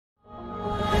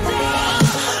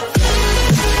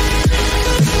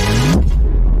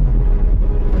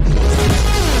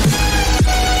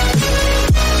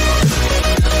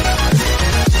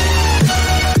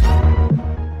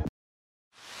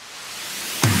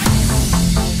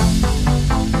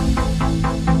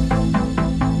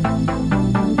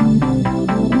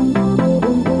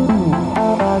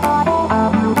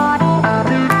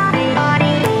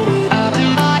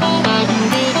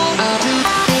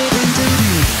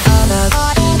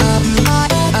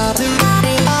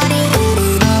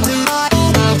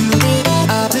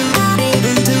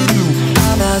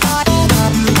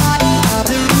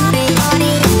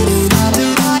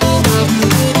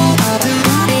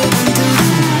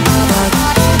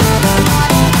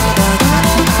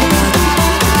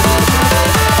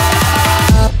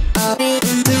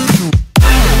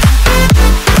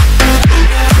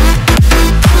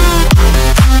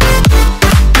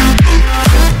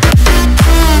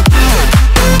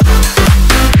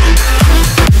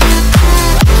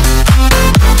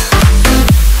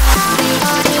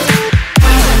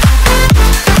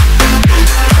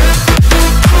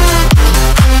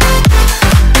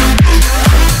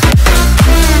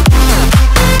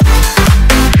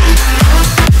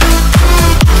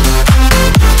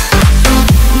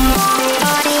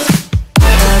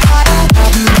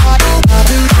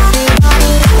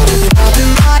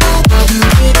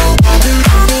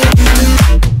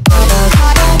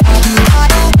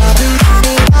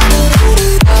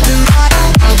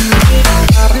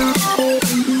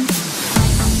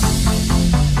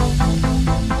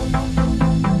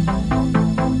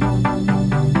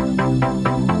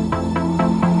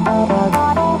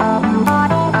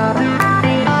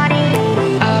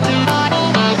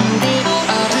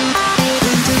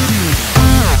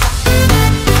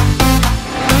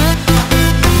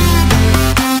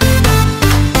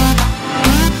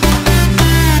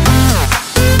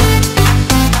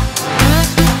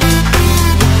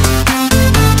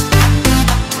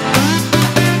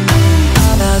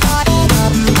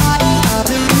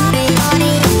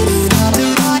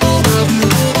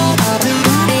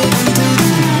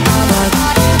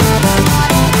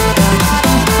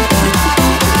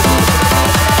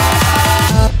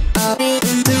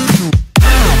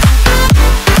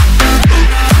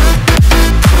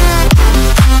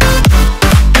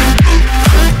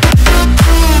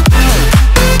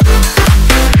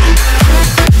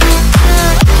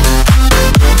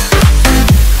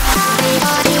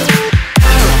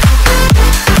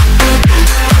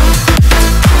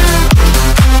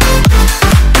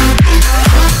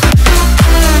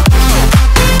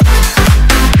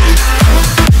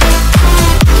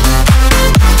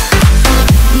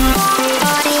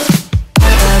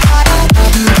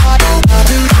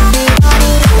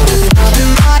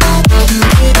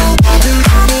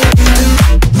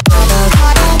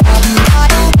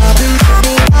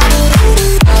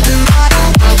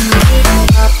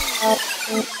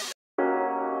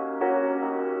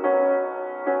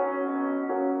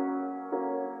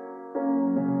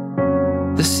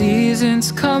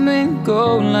seasons come and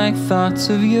go like thoughts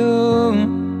of you.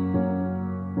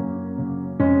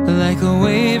 Like a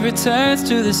wave returns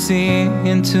to the sea,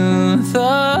 into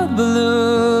the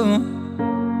blue.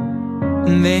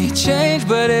 They change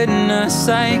but in a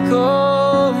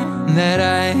cycle that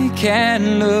I can't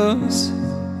lose.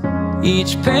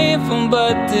 Each painful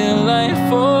but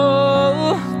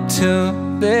delightful to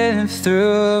live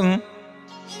through.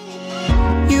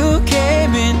 You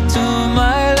came into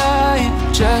my life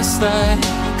just like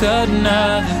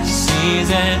another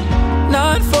season.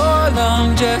 Not for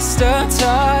long, just a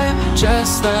time,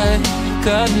 just like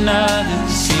another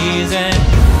season.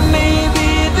 Maybe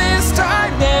this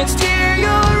time next year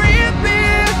you'll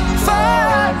reappear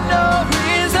for no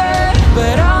reason,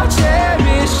 but I'll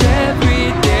cherish every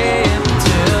day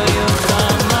until you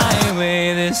come my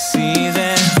way this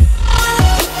season.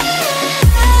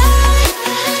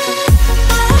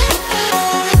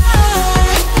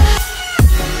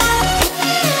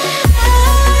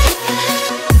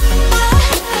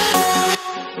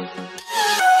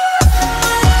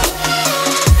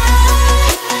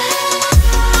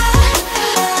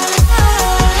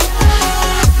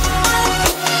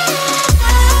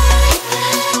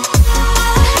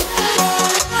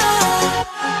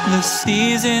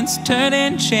 Seasons turn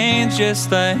and change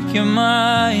just like your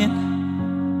mind.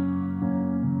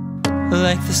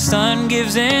 Like the sun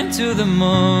gives into the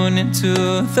moon, into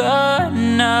the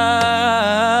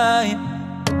night.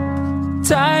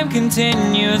 Time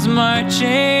continues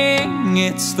marching,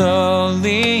 it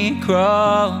slowly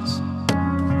crawls.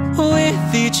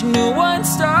 With each new one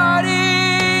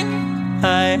starting,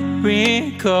 I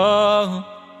recall.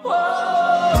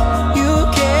 You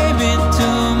came into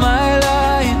my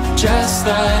life just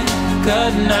like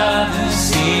another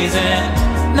season.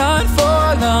 Not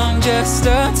for long, just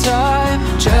a time,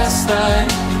 just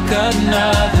like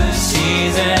another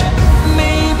season.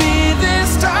 Maybe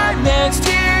this time next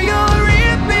year you'll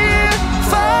reappear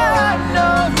for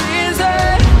no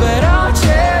reason, but I'll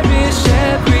cherish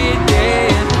every day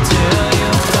until you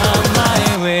come my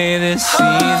way this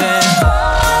season.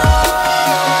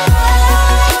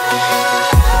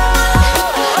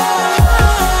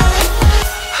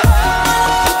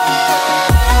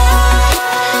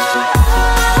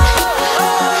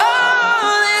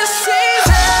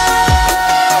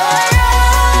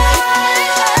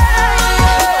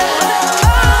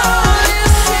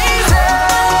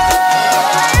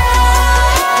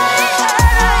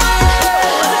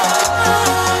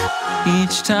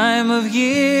 Each time of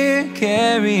year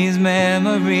carries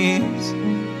memories,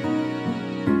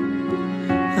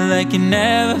 like a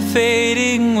never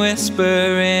fading whisper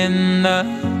in the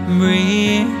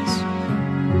breeze.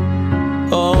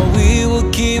 Oh, we will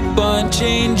keep on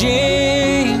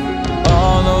changing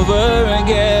all over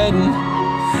again.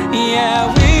 Yeah,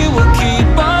 we will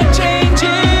keep on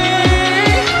changing,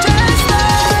 just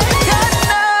like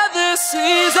another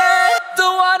season.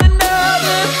 Don't want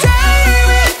another day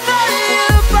without you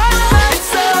by my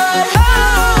side.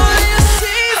 Oh, this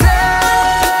season.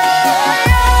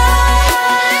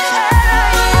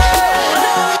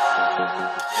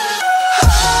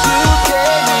 You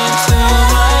came into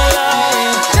my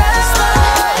life just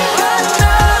like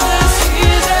another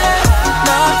season.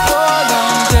 Not for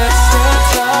long, just a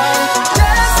time,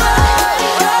 just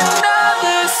like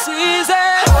another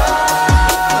season.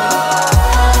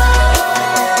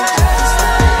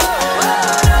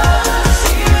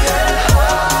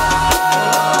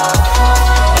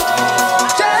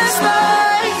 Just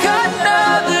like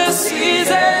another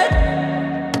season.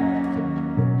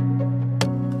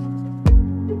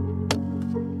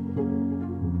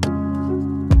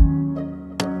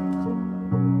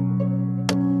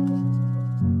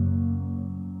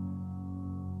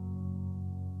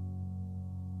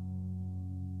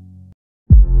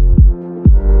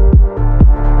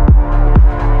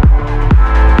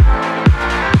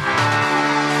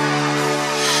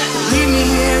 Leave me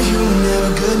here, you were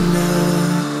never good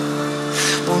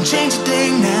enough. Won't change a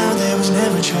thing now, there was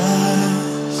never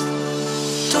trust.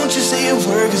 Don't you say a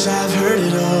word, cause I've heard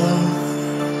it all.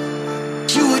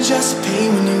 You were just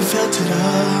pain when you felt it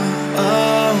all.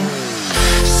 Oh.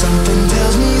 Something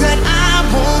tells me that I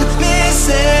won't miss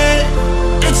it.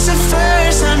 It's the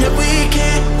first time that we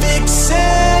can't fix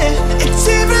it. It's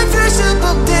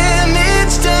irreversible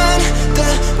damage done. The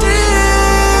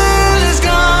thrill is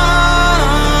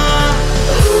gone.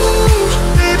 Ooh,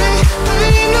 baby, I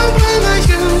ain't no one like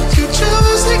you. You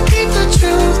chose to keep the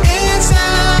truth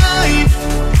inside.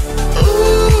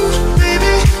 Ooh,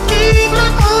 baby, gave my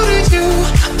all to you.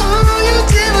 All you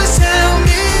did was tell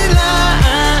me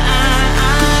lies.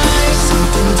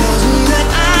 Something tells me that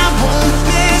I won't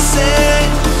miss it.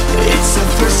 It's the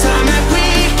first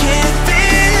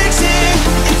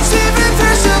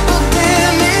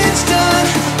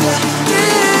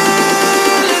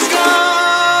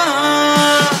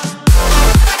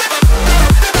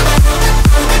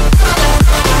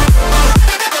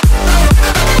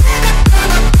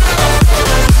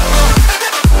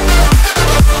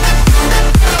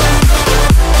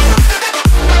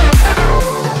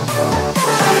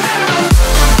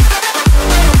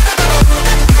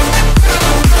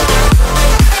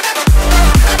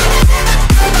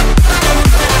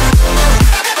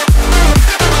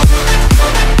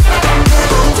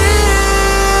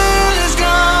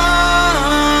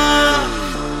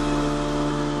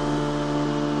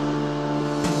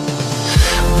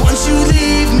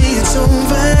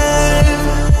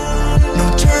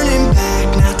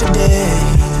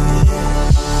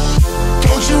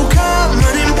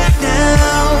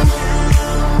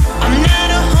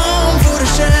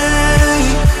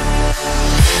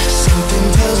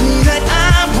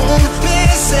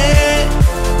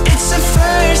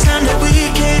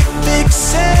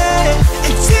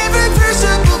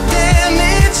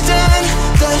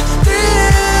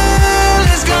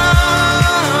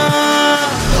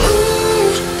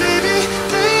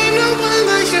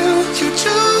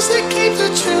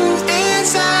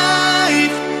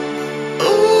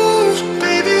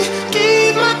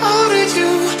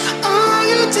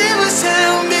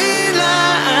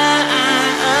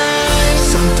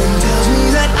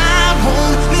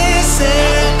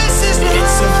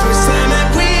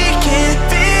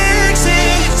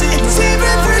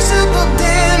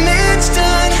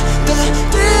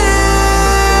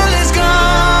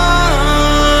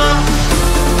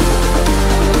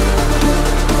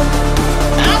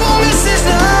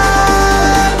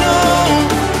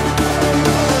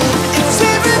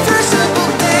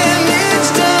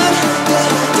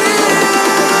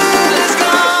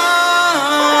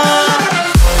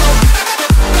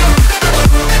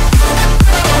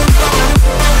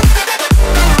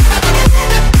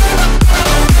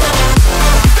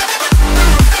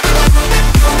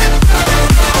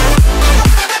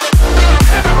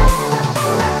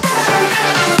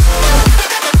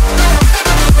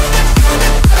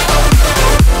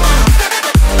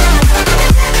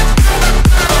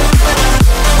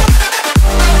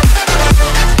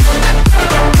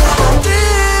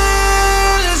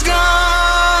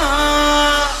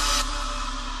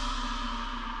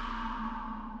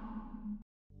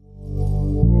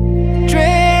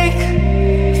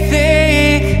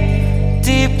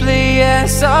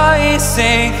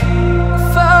think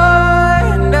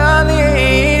finally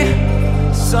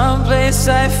someplace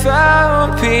I found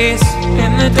peace.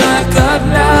 In the dark of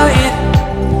night,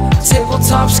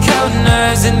 tabletops counting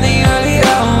hours in the early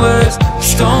hours.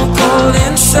 Stone cold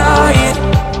inside,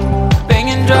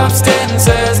 banging drops,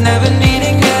 dancers, never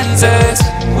needing answers.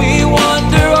 We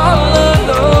wander all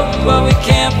alone, but we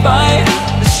can't find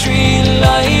the street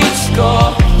lights go.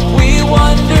 We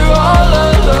wander all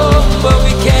alone, but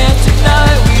we can't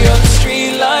deny we are the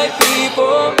street light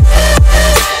people.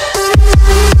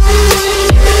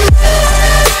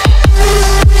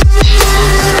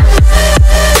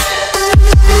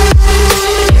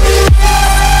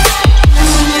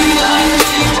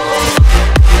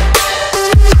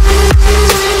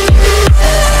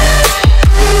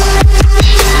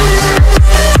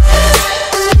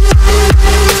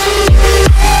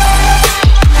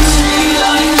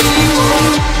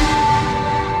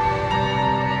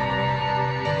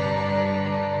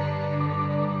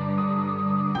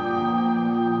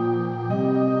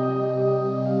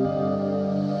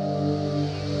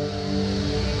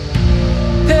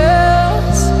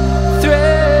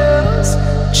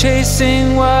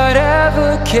 Chasing whatever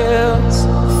kills.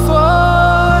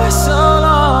 For so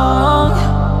long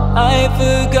I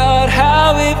forgot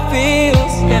how it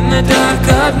feels. In the dark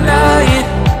of night,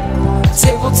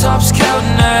 tabletops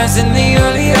counting hours in the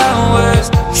early hours.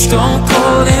 Stone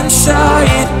cold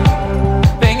inside,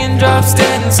 banging drops,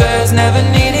 dancers, never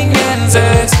needing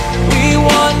answers. We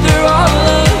wander all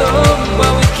alone,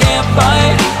 but we can't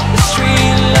find the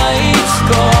street lights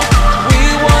go. We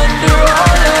wander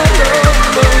all alone,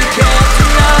 but we can't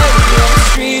deny we are the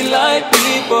street light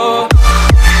people.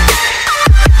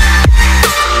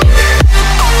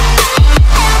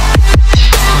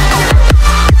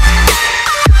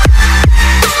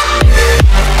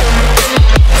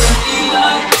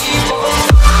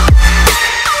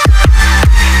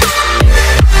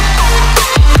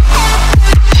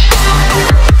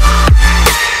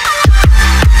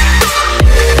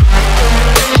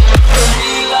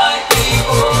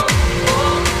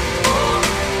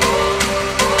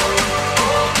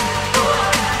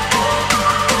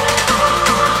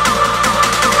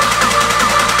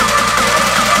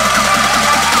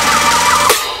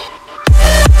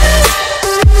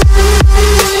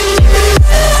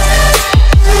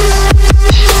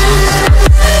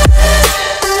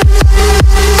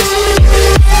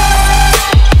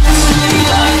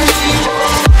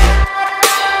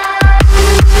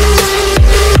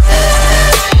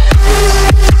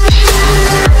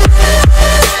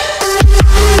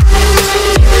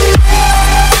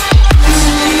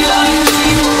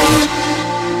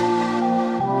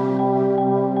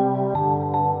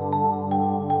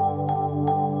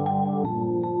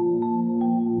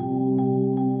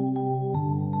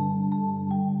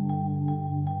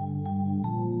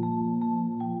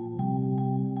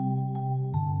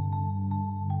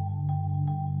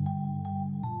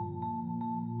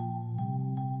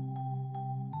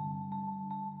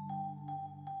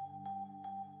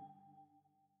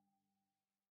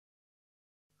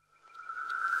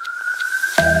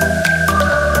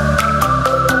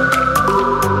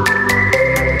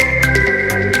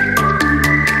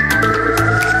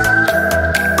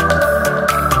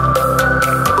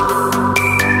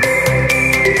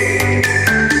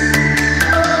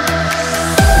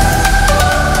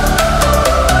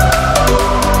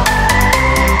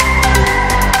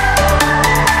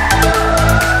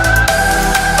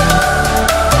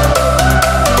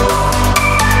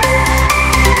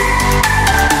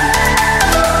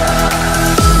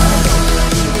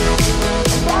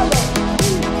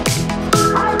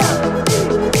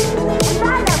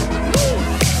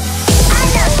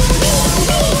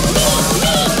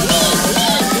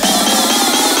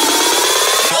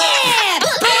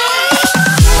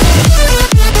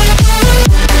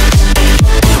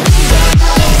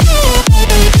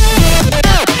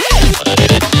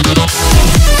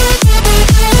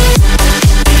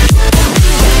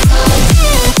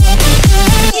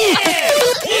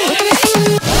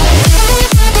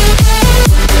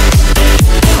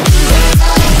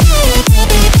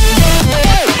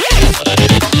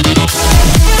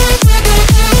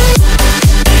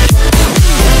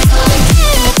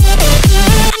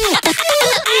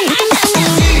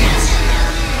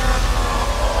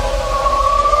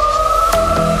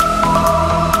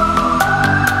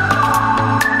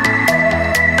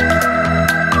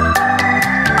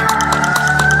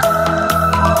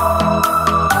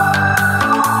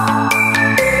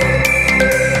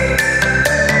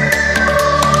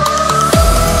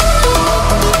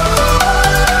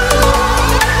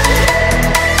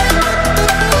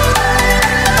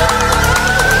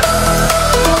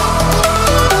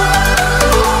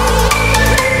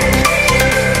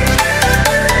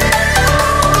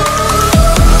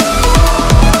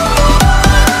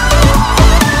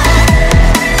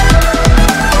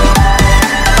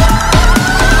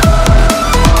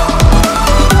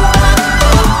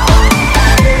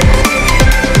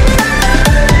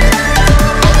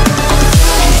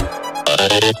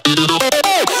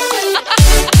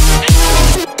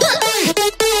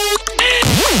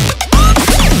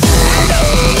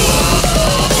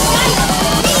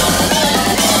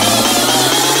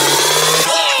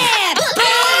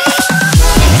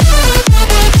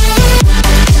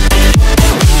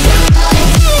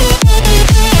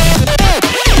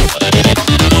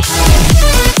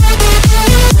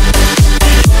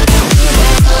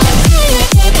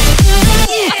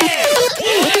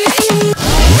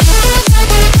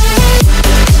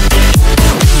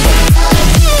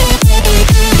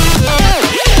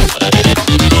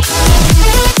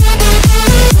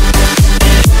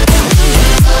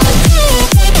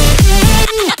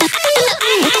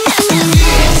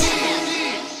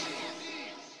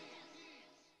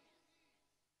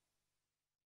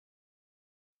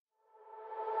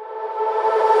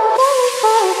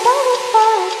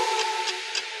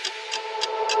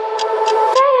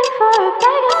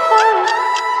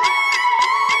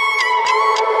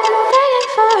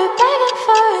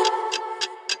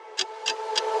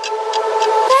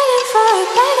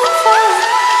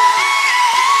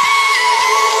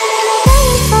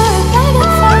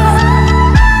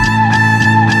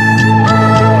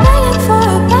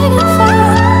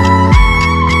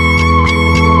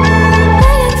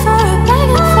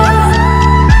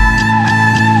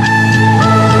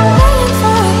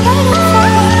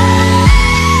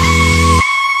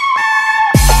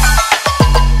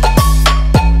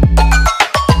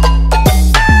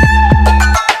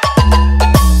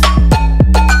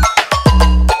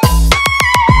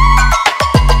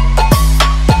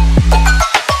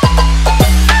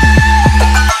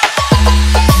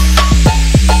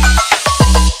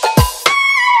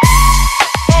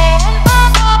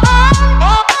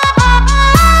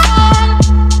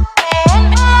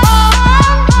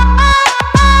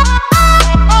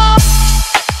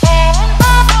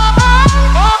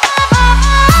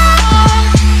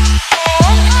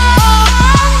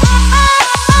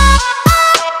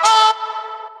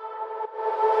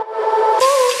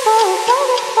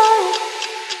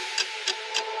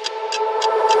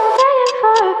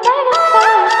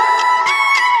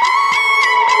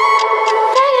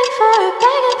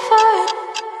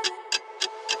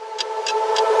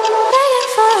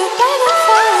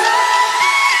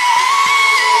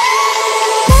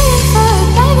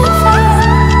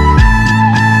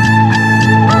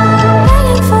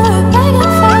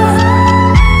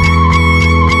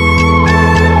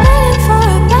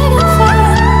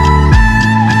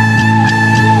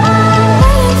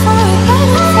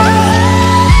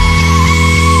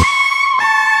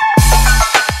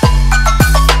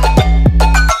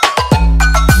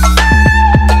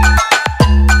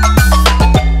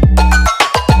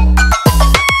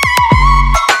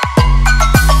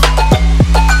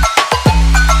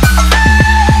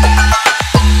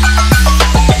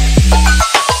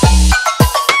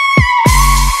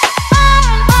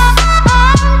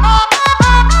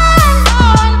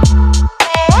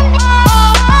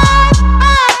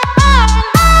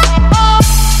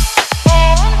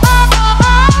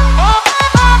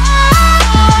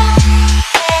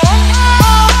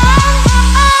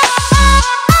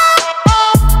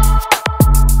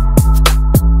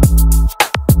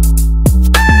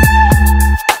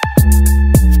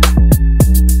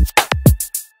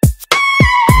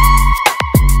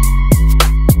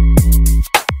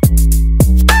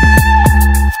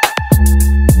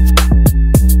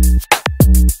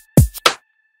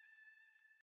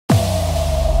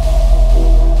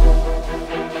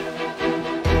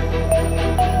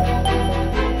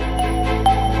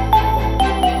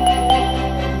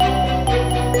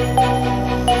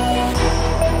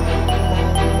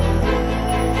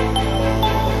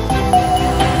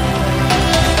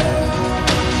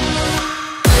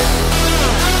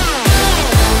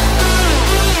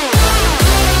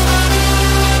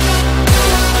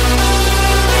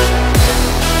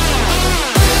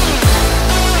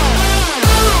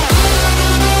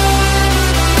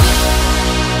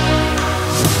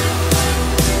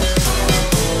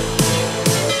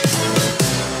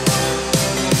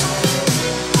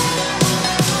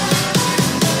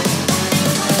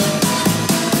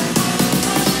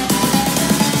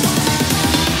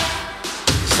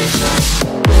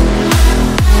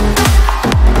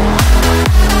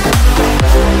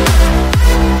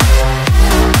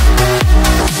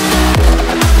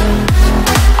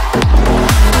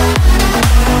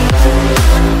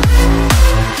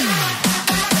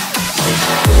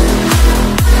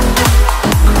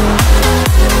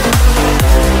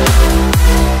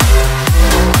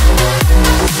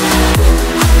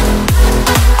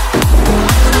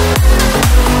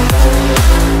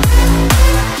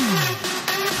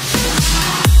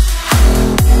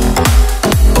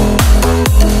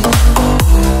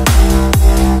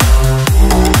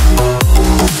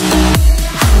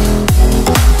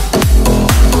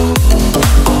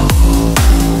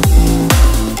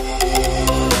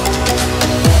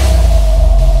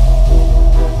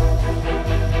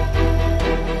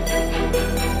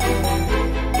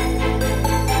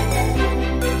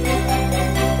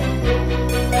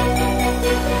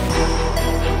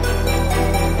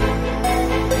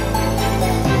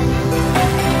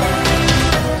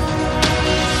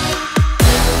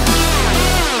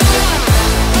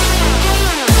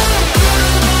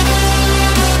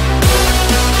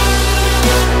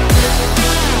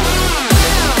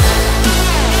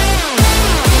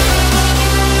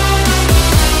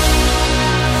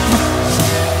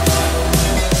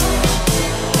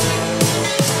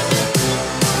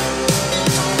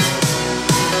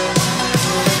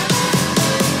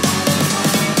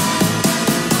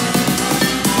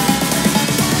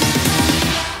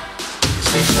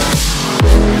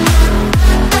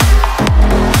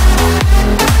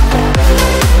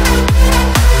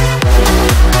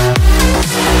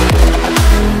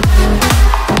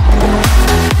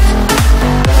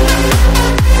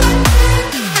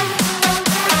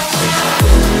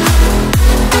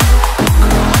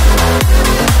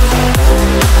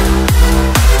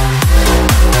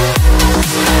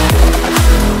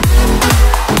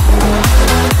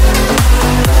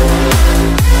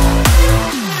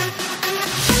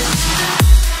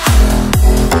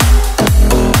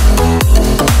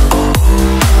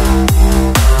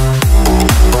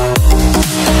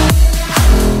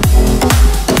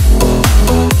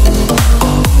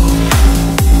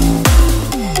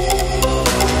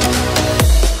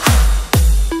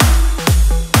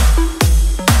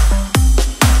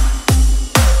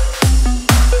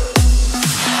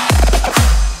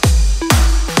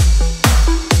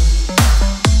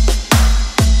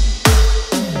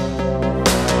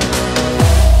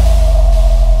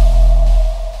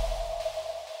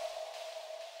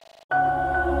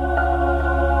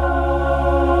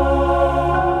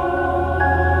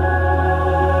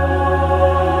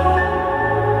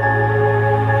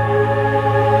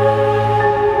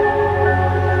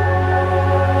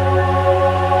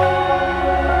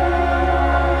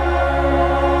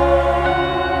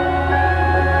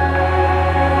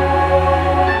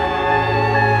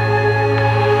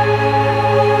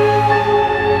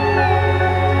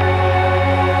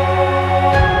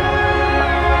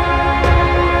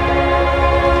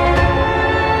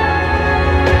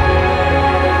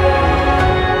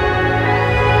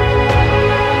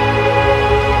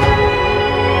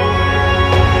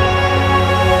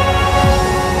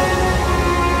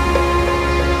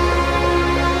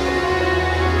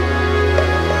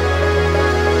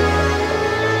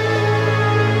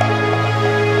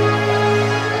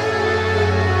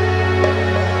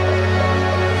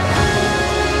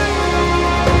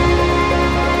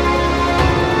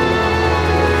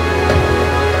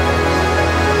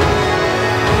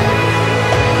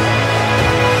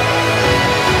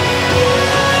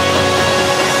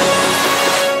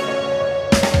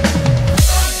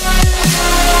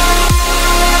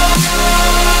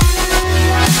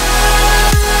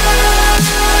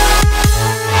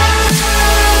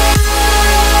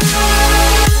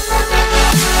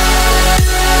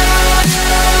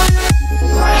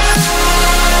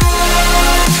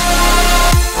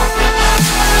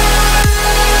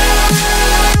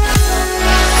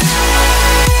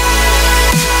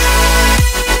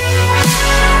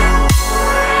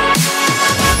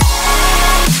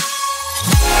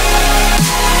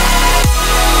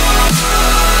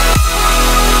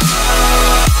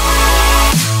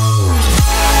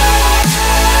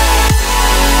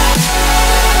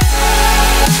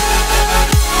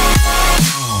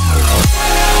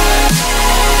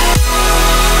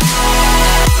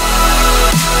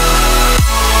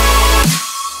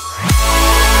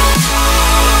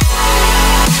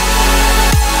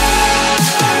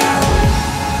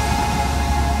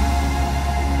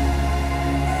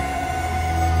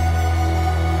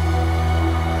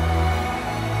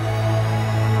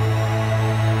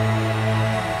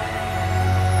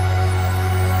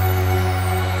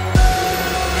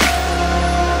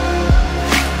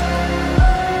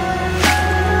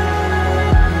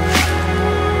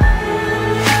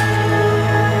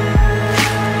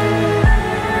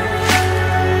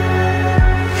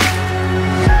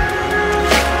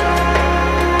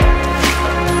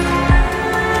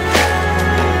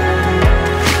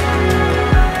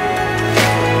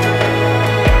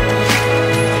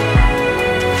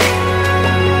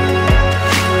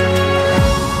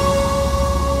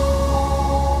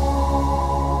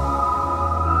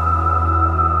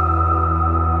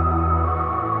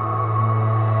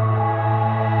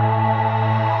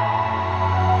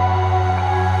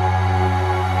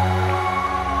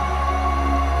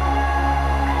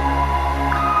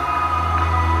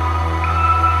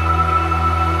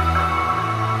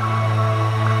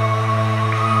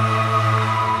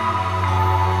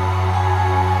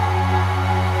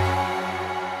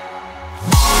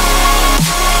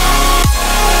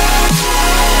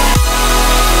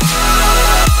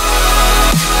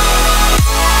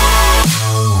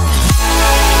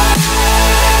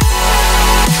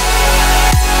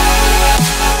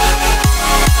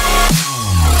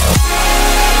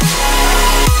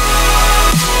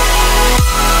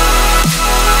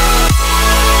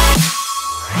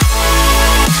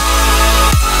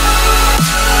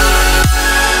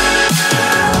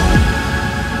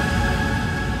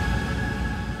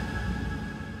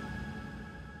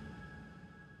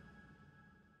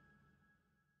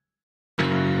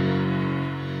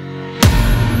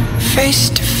 Face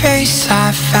to face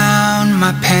I found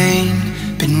my pain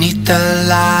beneath the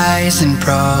lies and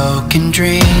broken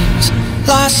dreams.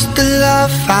 Lost the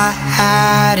love I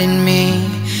had in me,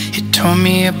 it tore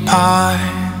me apart,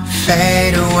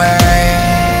 fade away.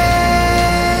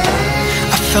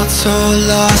 I felt so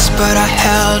lost, but I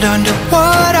held on to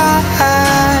what I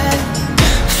had.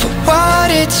 For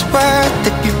what it's worth,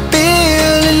 if you're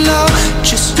feeling low,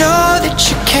 just know that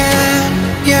you can,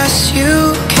 yes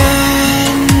you can.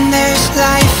 There's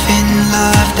life in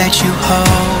love that you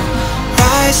hold.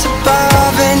 Rise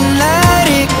above and let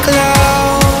it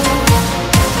glow.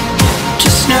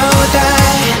 Just know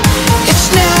that it's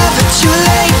never too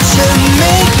late to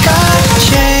make a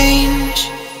change.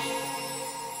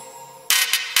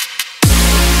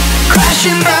 Crash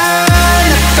and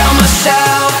burn, I found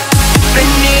myself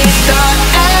beneath the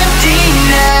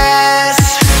emptiness.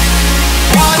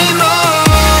 Wanting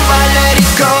more, I let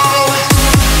it go.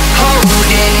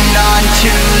 Holding on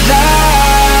to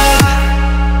love,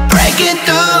 breaking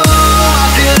through, I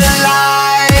feel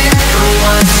alive. For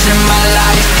once in my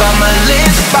life I'ma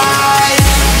live by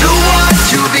the want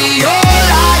to be all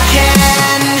I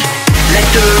can. Let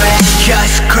the rest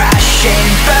just crash and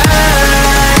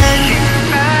burn.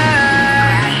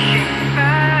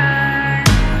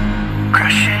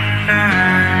 Crash and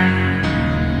burn.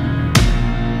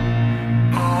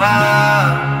 Oh wow,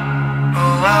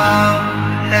 oh wow,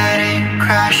 let it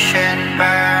crash and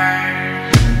burn.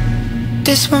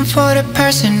 This one for the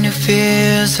person who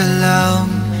feels alone.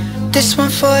 This one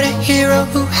for the hero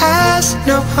who has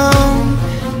no home.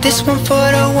 This one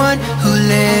for the one who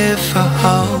lived for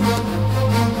hope.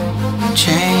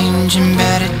 Changing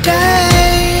better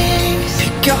days.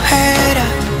 Pick your head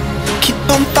up, keep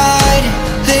on fighting,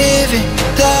 living,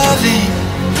 loving.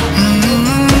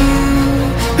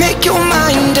 Make your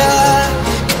mind up.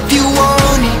 If you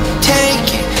want it,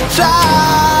 take it,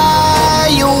 fly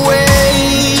away.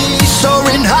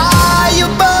 Soaring high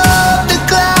above the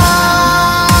clouds.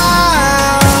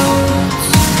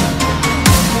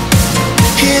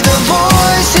 Hear the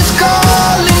voices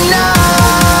calling out.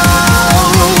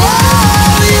 Oh,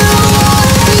 you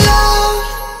want love.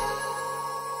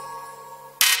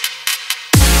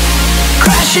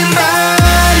 Crash and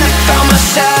burn, I found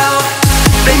myself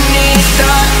beneath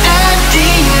the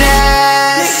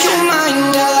emptiness. Make your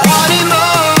mind up. Wanting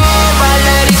more, I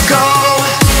let it go.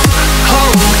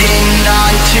 Holding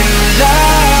on to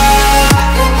love,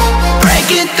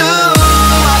 breaking through,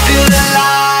 I feel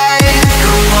alive.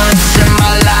 For once in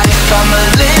my life I'ma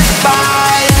live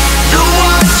by the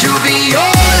want to be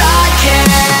all I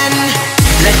can.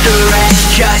 Let the rest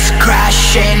just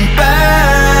crash and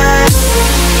burn.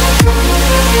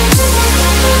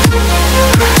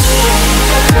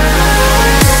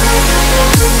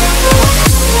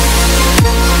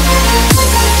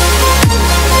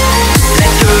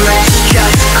 Let the rest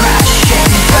just crash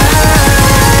and burn.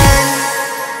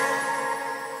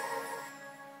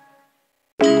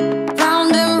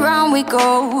 Round and round we go,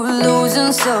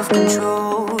 losing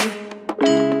self-control.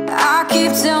 I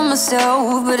keep telling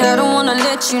myself, but I don't wanna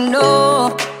let you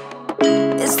know.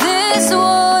 Is this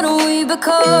what we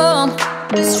become?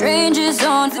 Strangers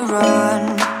on the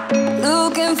run,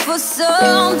 looking for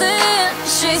something,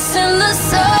 chasing the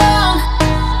sun.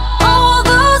 All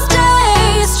those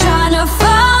days trying to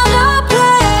find a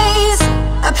place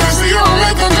we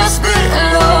only can just be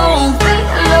alone,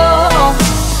 alone.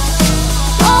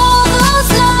 All those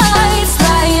nights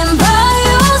lying by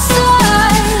your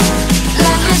side,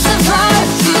 like it's a vibe,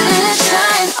 feeling it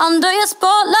shine under your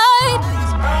spotlight.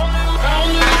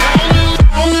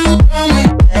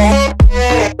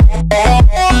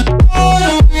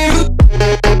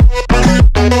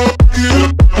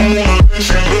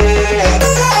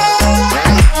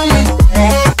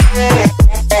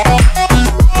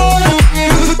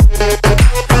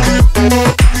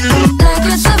 Like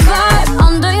it's a vibe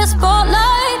under your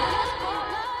spotlight.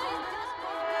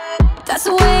 That's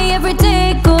the way every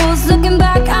day goes. Looking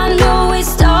back, I know we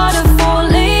started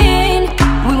falling.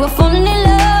 We were falling in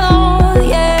love,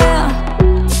 yeah.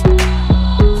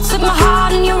 Took my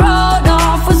heart and you rode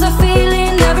off. Was I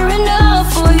feeling never enough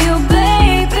for you,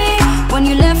 baby? When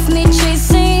you left me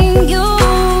chasing you,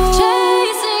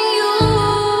 chasing you.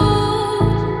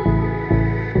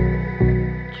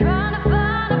 Trying to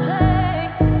find a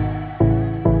place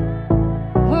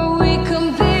where we can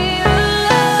be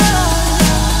alone.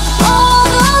 All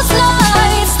those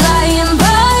nights lying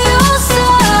by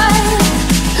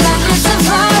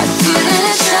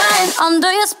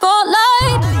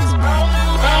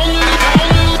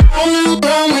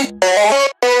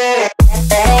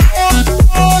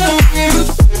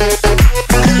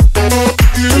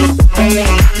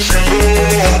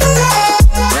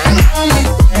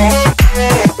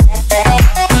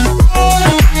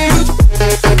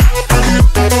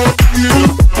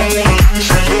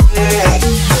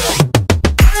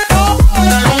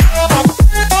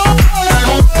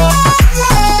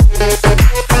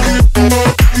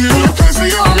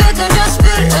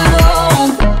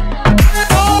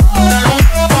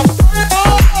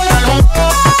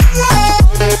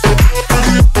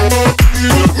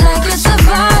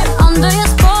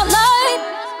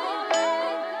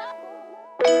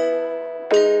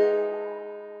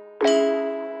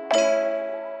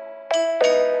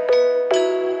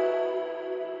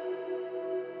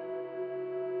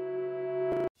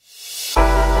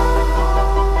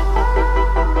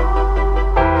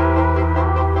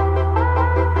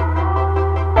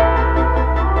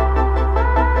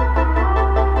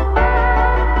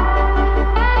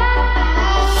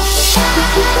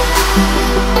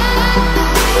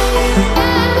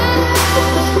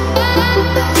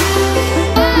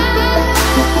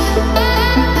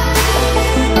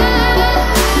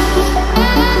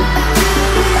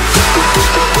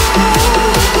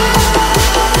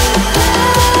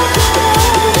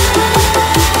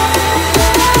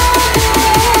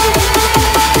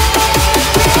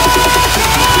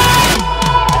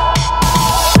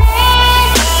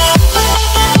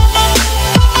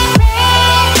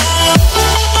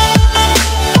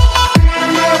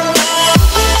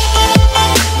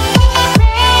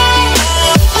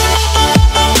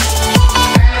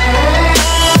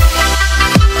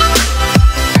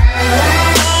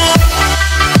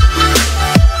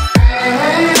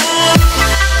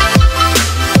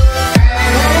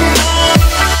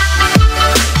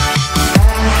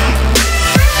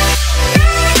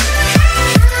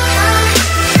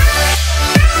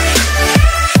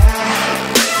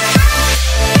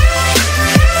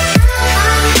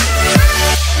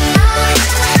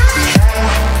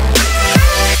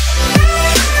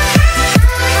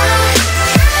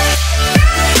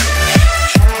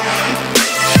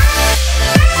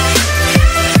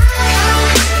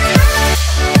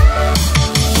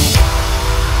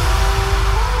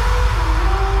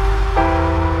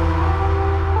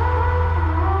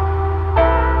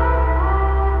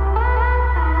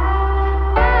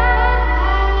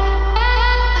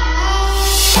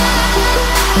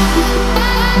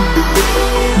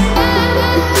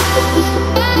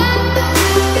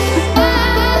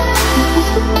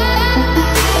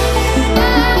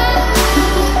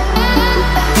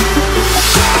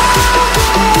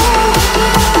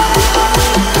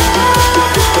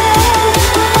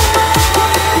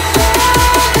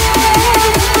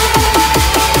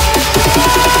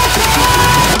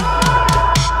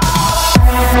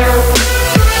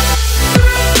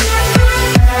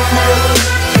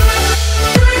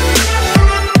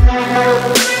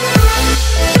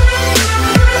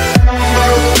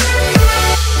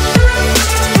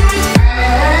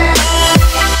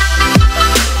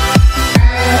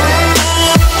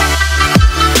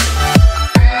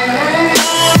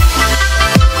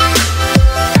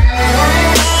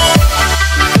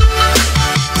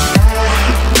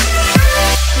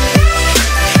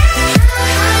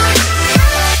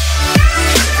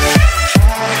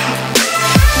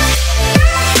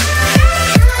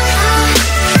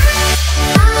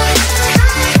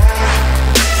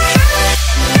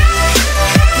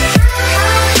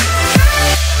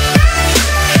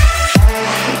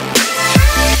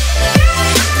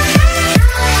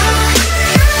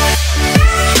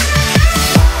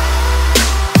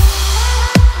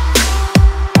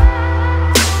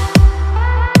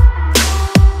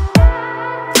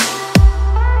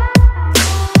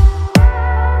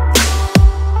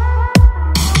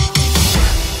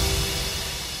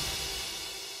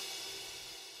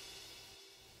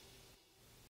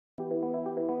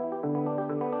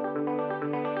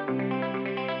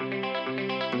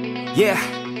Yeah,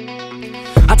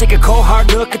 I take a cold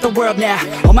hard look at the world now.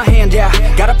 Hold my hand out,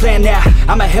 got a plan now.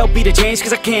 I'ma help be the change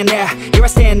cause I can now. Here I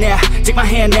stand now, take my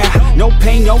hand now. No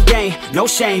pain, no gain, no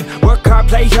shame. Work hard,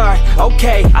 play hard,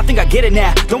 okay. I think I get it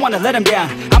now, don't wanna let them down.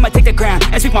 I'ma take the ground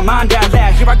and speak my mind out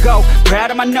loud. Here I go, proud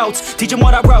of my notes. Teach them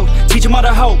what I wrote, teach them all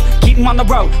the hope. Keep them on the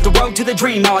road to the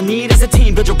dream. All I need is a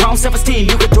team, build your own self-esteem.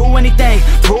 You can do anything,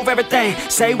 prove everything.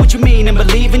 Say what you mean and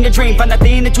believe in your dream. Find that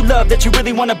thing that you love, that you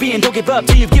really wanna be. And don't give up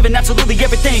till you've given absolutely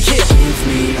everything. Yeah. Give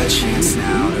me a chance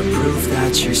now to prove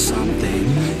that you're something.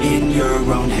 In your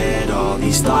own head, all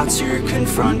these thoughts you're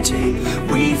confronting.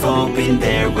 We've all been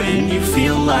there when you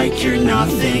feel like you're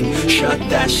nothing. Shut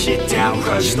that shit down,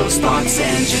 crush those thoughts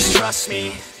and just trust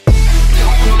me.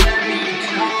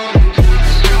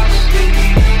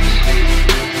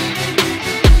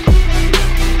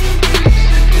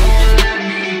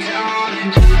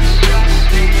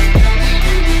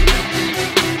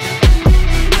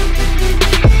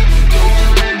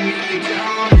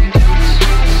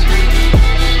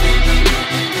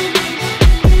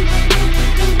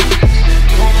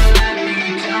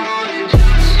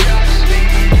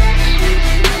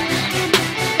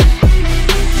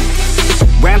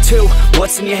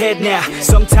 What's in your head now?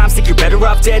 Sometimes think you're better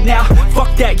off dead now.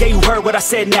 Fuck that, yeah, you heard what I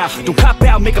said now. Don't cop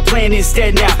out, make a plan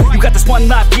instead now. You got this one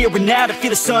life here and now, to feel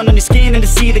the sun on your skin and to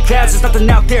see the clouds. There's nothing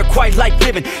out there quite like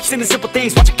living. Just in the simple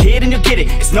things, watch a kid and you'll get it.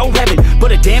 It's no heaven,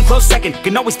 but a damn close second.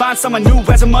 Can always find someone new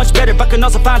who has it much better, but can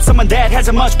also find someone that has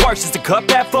it much worse. Is the cup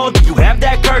that full? Do you have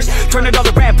that curse? Turn it all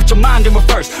around, put your mind in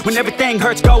reverse. When everything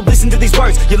hurts, go listen to these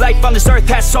words. Your life on this earth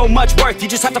has so much worth. You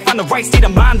just have to find the right state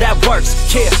of mind that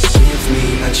works. Yeah. Give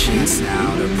me a chance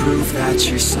now to prove that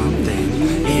you're something.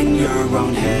 In your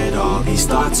own head, all these these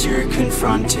thoughts you're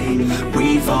confronting.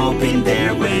 We've all been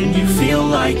there when you feel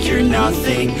like you're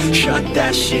nothing. Shut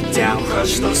that shit down,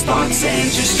 crush those thoughts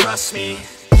and just trust me.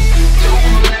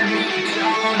 Don't let me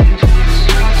down, just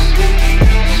trust me.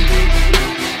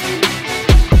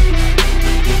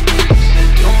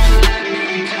 Don't let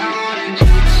me down,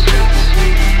 just trust me.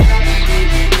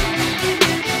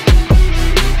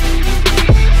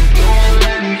 Don't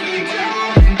let me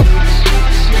down, just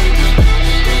trust me.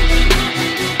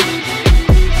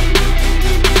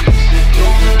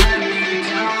 Don't let me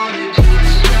down,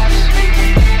 just trust me.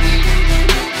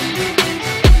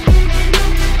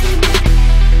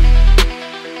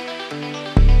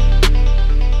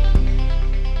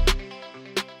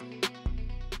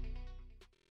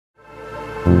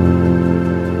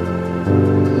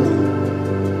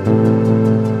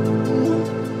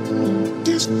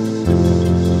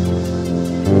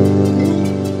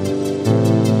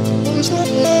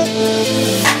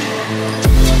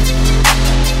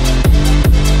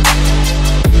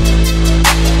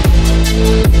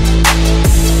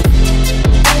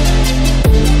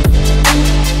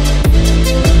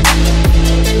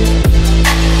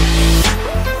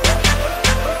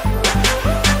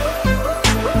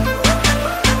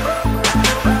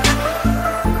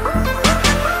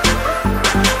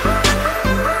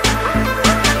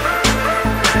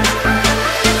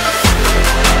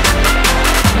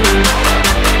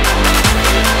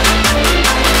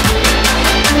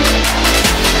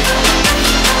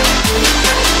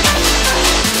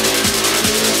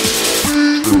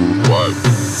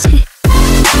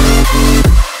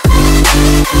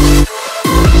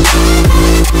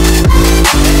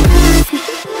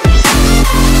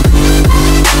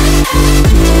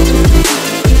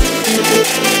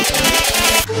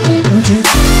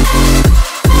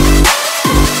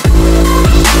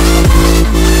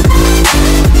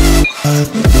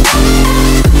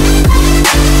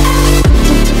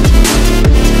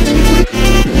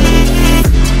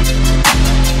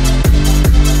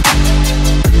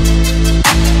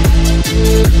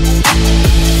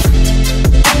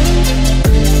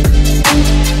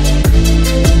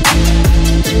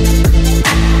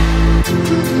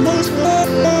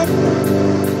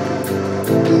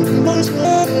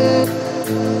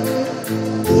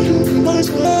 We'll be right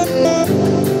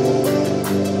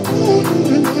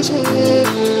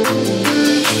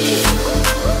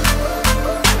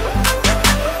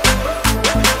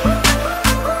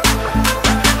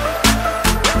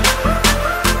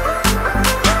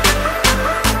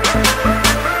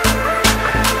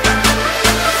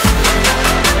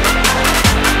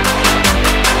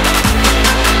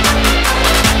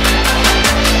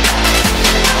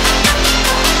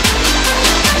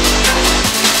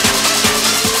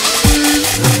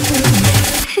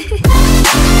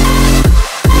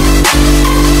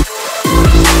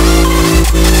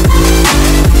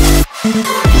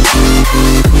back.